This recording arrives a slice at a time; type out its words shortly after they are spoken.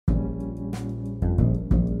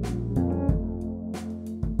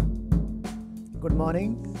Good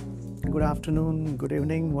morning, good afternoon, good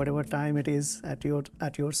evening, whatever time it is at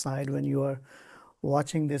your side when you are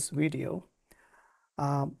watching this video.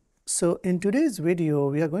 So in today's video,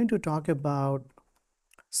 we are going to talk about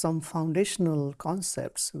some foundational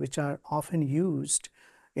concepts which are often used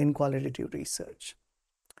in qualitative research.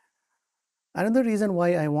 Another reason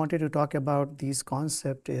why I wanted to talk about these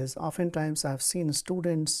concepts is oftentimes I've seen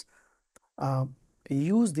students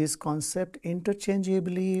use this concept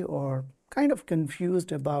interchangeably or kind of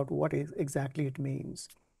confused about what exactly it means.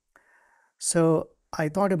 So I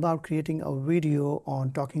thought about creating a video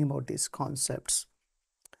on talking about these concepts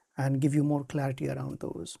and give you more clarity around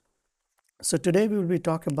those. So today we will be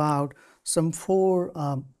talking about some four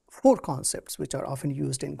concepts which are often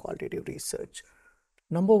used in qualitative research.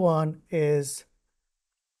 Number one is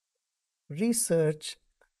research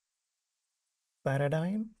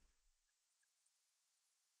paradigm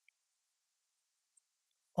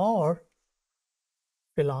or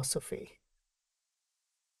philosophy.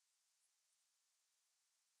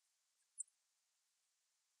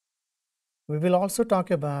 We will also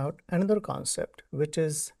talk about another concept which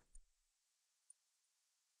is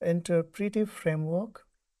interpretive framework.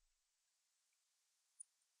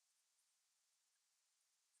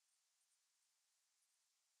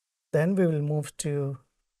 Then we will move to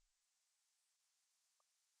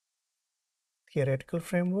theoretical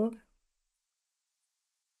framework.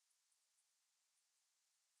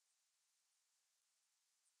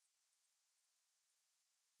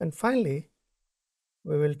 And finally,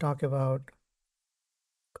 we will talk about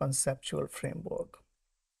conceptual framework.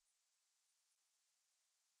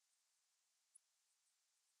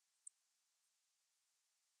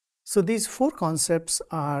 So these four concepts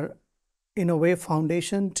are in a way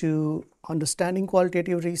foundation to understanding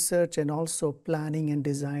qualitative research and also planning and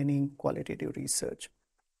designing qualitative research.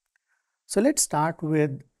 So let's start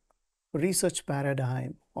with research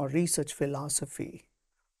paradigm or research philosophy.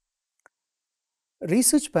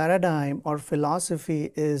 Research paradigm or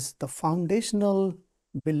philosophy is the foundational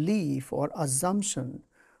belief or assumption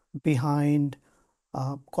behind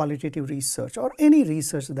qualitative research or any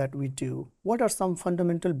research that we do. What are some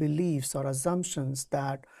fundamental beliefs or assumptions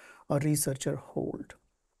that a researcher hold?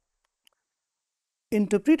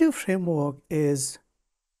 Interpretive framework is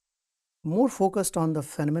more focused on the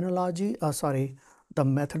phenomenology, the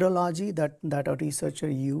methodology that a researcher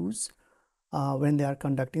use when they are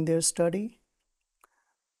conducting their study.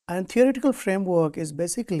 And theoretical framework is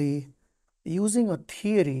basically using a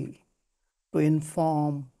theory to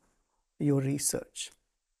inform your research.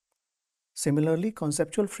 Similarly,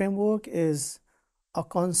 conceptual framework is a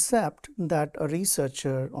concept that a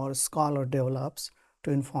researcher or a scholar develops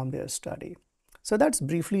to inform their study. So that's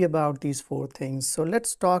briefly about these four things. So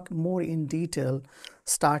let's talk more in detail,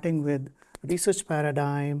 starting with research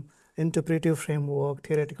paradigm, interpretive framework,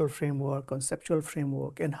 theoretical framework, conceptual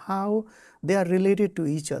framework, and how they are related to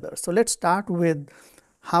each other. So let's start with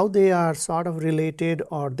how they are sort of related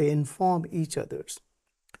or they inform each other's.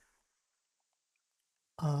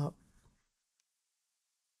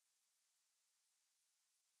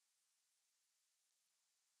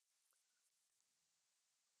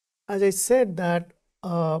 As I said that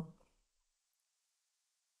a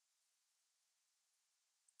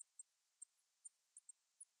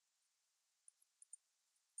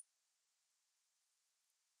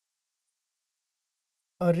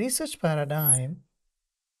research paradigm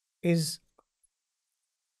is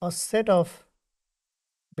a set of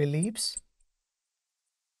beliefs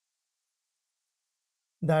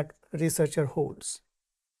that researcher holds.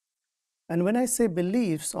 And when I say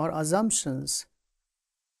beliefs or assumptions,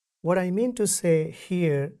 what I mean to say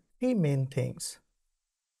here, three main things.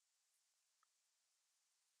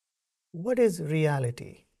 What is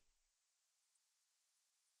reality?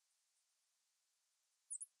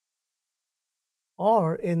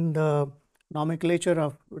 Or in the nomenclature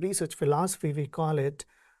of research philosophy, we call it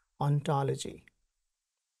ontology.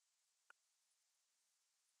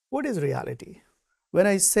 What is reality? When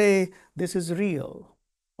I say this is real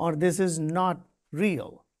or this is not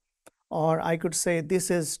real, or I could say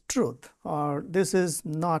this is truth or this is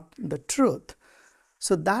not the truth.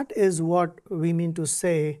 So that is what we mean to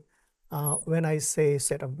say when I say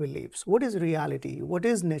set of beliefs. What is reality? What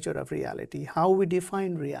is nature of reality? How we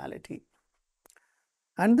define reality?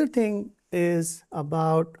 Another thing is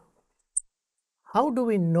about how do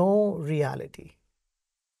we know reality?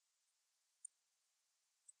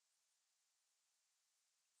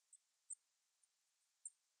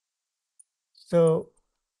 So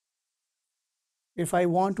if I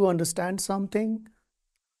want to understand something,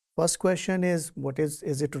 first question is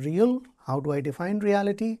it real? How do I define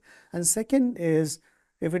reality? And second is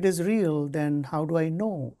If it is real, then how do I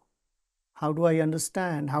know? How do I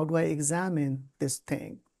understand? How do I examine this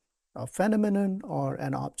thing, a phenomenon or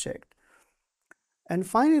an object? And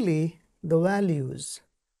finally, the values.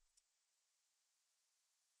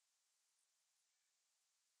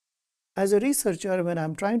 As a researcher, when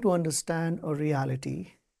I'm trying to understand a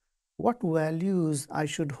reality, what values I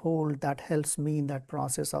should hold that helps me in that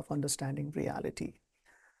process of understanding reality.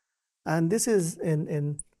 And this is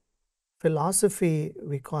in philosophy,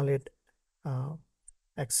 we call it uh,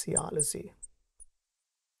 axiology.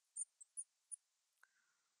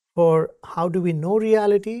 For how do we know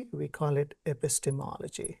reality, we call it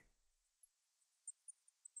epistemology.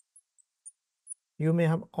 You may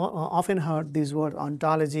have often heard these words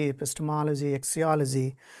ontology, epistemology,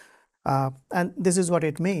 axiology, and this is what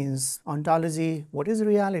it means. Ontology, what is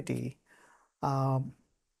reality? Um,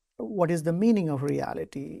 what is the meaning of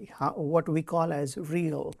reality? What we call as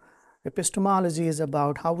real. Epistemology is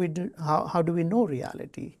about how do we know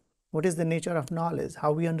reality? What is the nature of knowledge?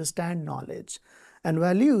 How we understand knowledge? And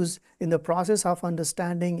values in the process of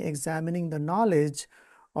understanding, examining the knowledge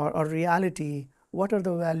or reality, what are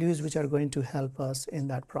the values which are going to help us in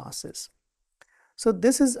that process? So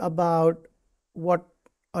this is about what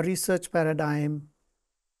a research paradigm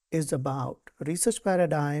is about. A research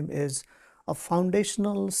paradigm is a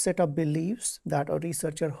foundational set of beliefs that a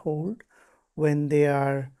researcher hold when they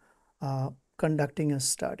are conducting a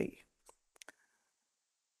study.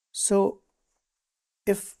 So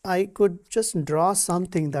if I could just draw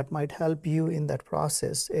something that might help you in that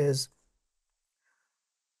process is,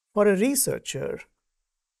 for a researcher,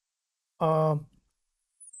 a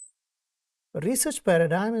research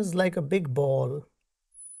paradigm is like a big ball.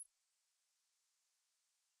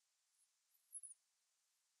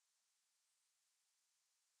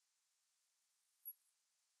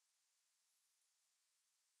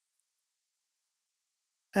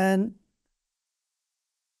 And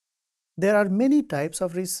there are many types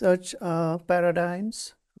of research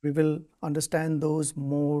paradigms. We will understand those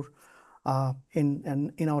more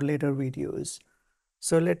in our later videos.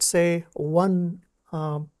 So let's say one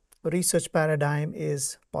research paradigm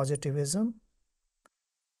is positivism.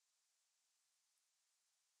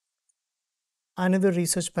 Another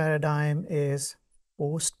research paradigm is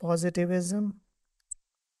post-positivism.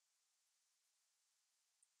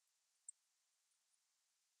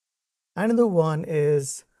 Another one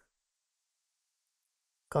is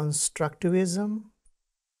constructivism.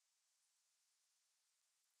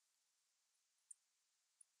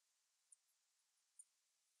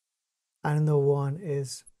 Another one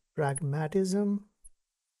is pragmatism.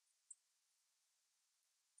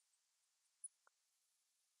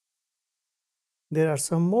 There are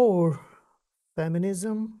some more: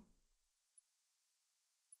 feminism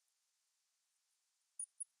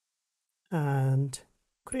and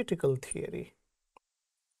critical theory.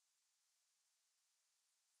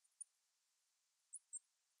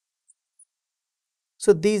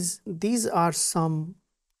 So these are some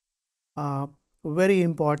uh, very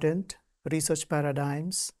important research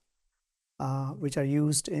paradigms which are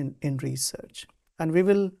used in research. And we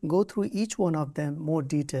will go through each one of them more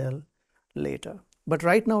detail later. But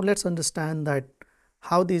right now, let's understand that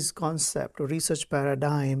how this concept or research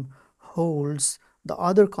paradigm holds the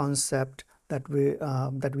other concept that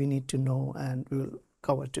we need to know and we will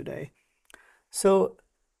cover today. So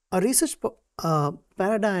a research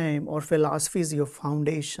paradigm or philosophy is your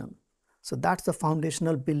foundation. So that's the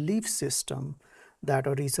foundational belief system that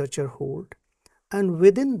a researcher holds. And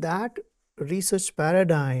within that research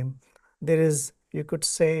paradigm, there is, you could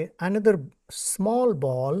say, another small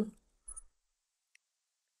ball,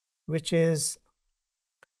 which is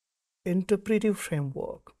interpretive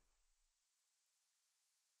framework.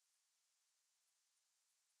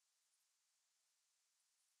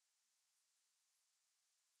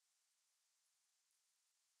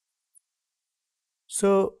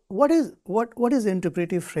 So what is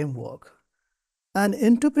interpretive framework? An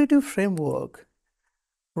interpretive framework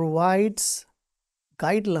provides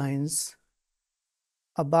guidelines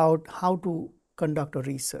about how to conduct a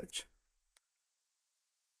research.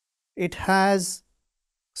 It has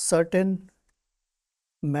certain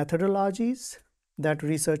methodologies that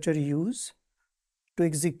researchers use to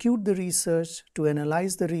execute the research, to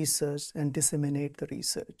analyze the research, and disseminate the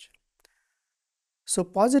research. So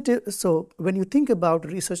when you think about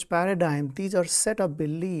research paradigm, these are set of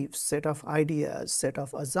beliefs, set of ideas, set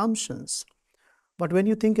of assumptions. But when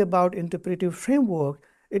you think about interpretive framework,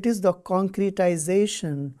 it is the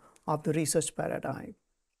concretization of the research paradigm.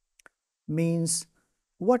 Means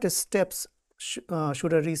what steps should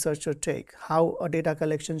a researcher take, how a data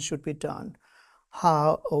collection should be done,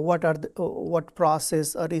 what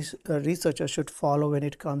process a researcher should follow when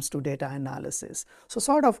it comes to data analysis. So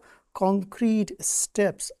sort of concrete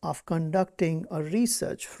steps of conducting a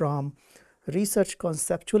research, from research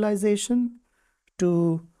conceptualization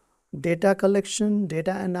to data collection,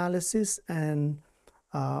 data analysis, and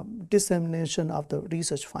dissemination of the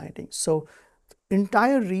research findings. So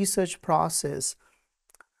entire research process,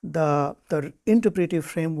 the interpretive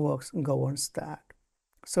frameworks governs that.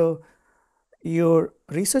 So your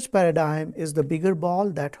research paradigm is the bigger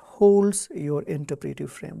ball that holds your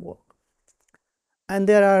interpretive framework. And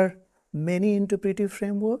there are many interpretive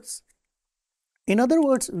frameworks. In other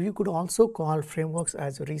words, you could also call frameworks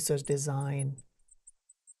as research design.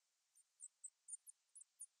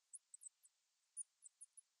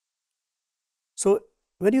 So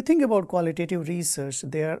when you think about qualitative research,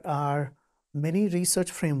 there are many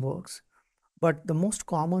research frameworks, but the most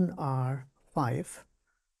common are five.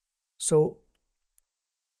 So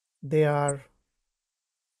they are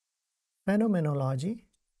phenomenology,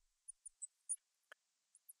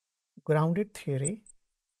 grounded theory.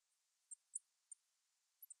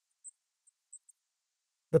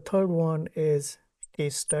 The third one is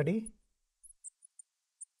case study.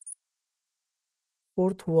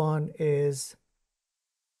 Fourth one is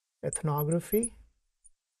ethnography.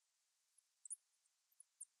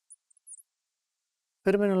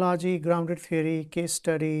 Phenomenology, grounded theory, case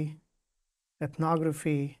study,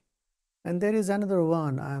 ethnography, and there is another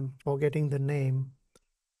one, I'm forgetting the name.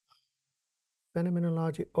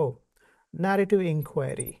 Phenomenology, oh, narrative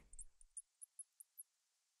inquiry.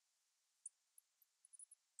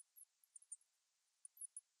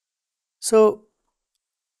 So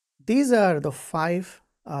these are the five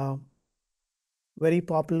very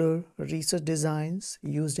popular research designs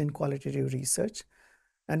used in qualitative research,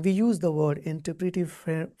 and we use the word interpretive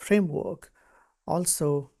framework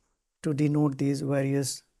also to denote these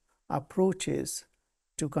various approaches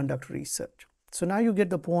to conduct research. So now you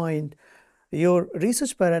get the point. Your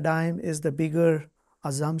research paradigm is the bigger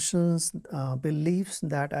assumptions, beliefs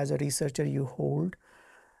that as a researcher you hold,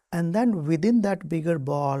 and then within that bigger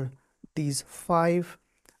ball, these five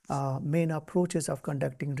main approaches of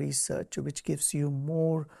conducting research, which gives you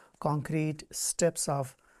more concrete steps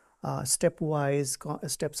of stepwise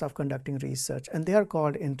steps of conducting research, and they are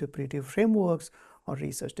called interpretive frameworks or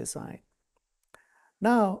research design.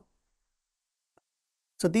 Now,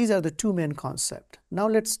 so these are the two main concepts. Now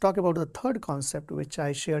let's talk about the third concept, which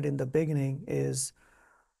I shared in the beginning, is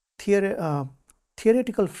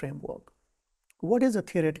theoretical framework. What is a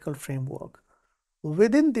theoretical framework?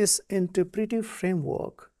 Within this interpretive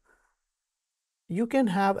framework, you can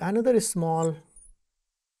have another small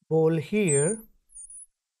bowl here,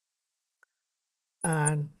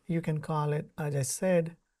 and you can call it, as I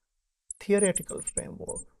said, theoretical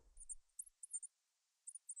framework.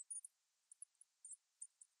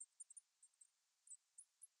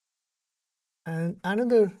 And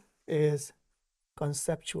another is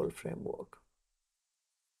conceptual framework.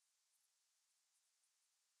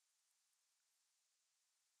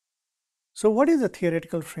 So what is a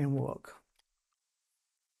theoretical framework?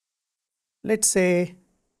 Let's say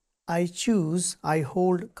I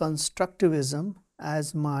hold constructivism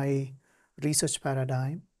as my research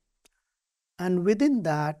paradigm, and within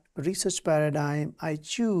that research paradigm, I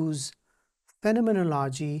choose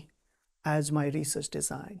phenomenology as my research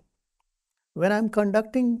design. When I'm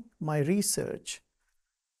conducting my research,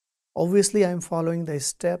 obviously I'm following the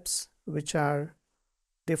steps which are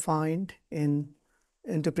defined in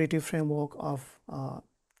interpretive framework of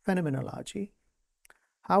phenomenology.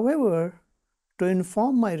 However, to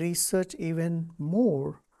inform my research even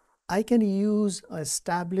more, I can use an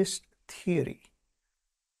established theory,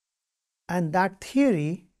 and that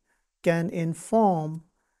theory can inform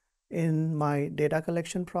in my data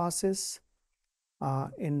collection process,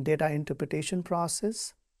 in data interpretation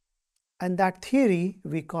process, and that theory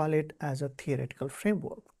we call it as a theoretical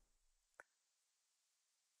framework.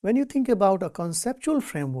 When you think about a conceptual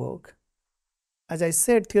framework, as I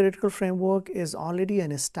said, theoretical framework is already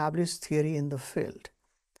an established theory in the field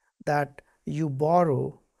that you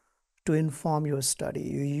borrow to inform your study,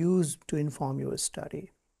 you use to inform your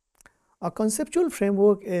study. A conceptual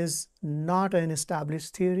framework is not an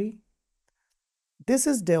established theory. This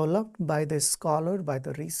is developed by the scholar, by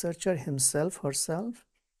the researcher himself, herself,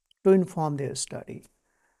 to inform their study.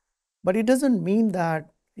 But it doesn't mean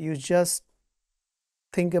that you just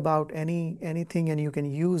think about anything and you can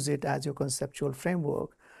use it as your conceptual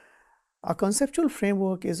framework. A conceptual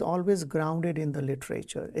framework is always grounded in the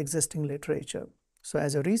literature, existing literature. So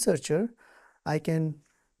as a researcher, I can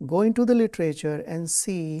go into the literature and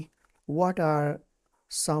see what are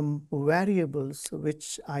some variables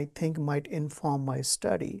which I think might inform my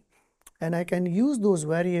study, and I can use those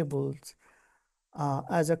variables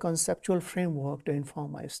as a conceptual framework to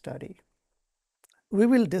inform my study. We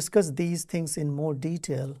will discuss these things in more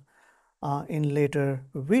detail in later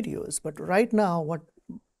videos, but right now what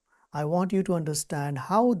I want you to understand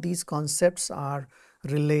how these concepts are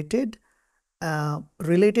related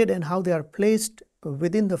and how they are placed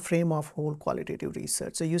within the frame of whole qualitative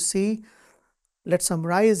research. So you see, let's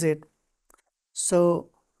summarize it. So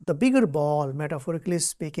the bigger ball, metaphorically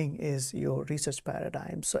speaking, is your research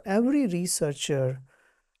paradigm. So every researcher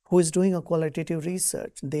who is doing a qualitative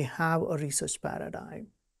research, they have a research paradigm,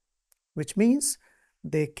 which means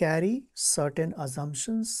they carry certain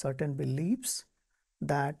assumptions, certain beliefs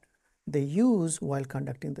that they use while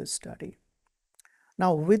conducting this study.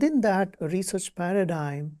 Now, within that research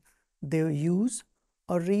paradigm, they use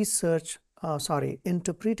a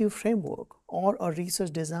interpretive framework or a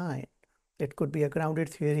research design. It could be a grounded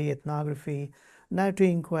theory, ethnography, narrative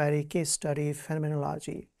inquiry, case study,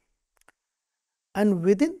 phenomenology. And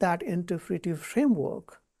within that interpretive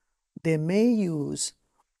framework, they may use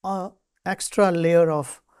an extra layer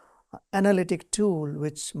of analytic tool,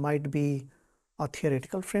 which might be a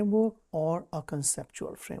theoretical framework or a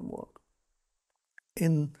conceptual framework.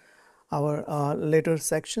 In our later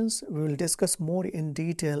sections, we will discuss more in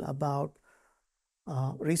detail about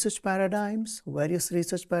research paradigms, various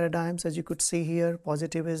research paradigms, as you could see here.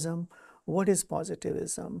 Positivism. What is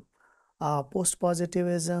positivism?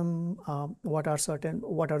 Post-positivism. What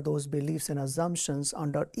are those beliefs and assumptions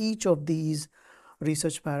under each of these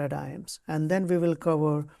research paradigms? And then we will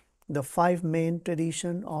cover the 5 main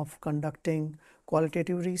traditions of conducting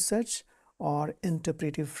qualitative research, or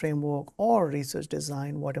interpretive framework, or research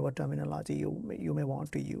design, whatever terminology you may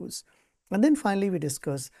want to use. And then finally we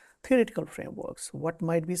discuss theoretical frameworks. What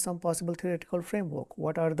might be some possible theoretical framework?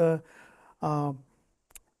 What are the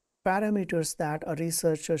parameters that a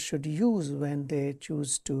researcher should use when they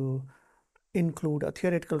choose to include a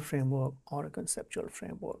theoretical framework or a conceptual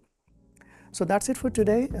framework? So that's it for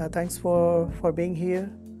today. Thanks for being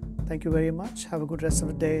here. Thank you very much. Have a good rest of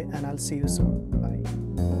the day, and I'll see you soon. Bye.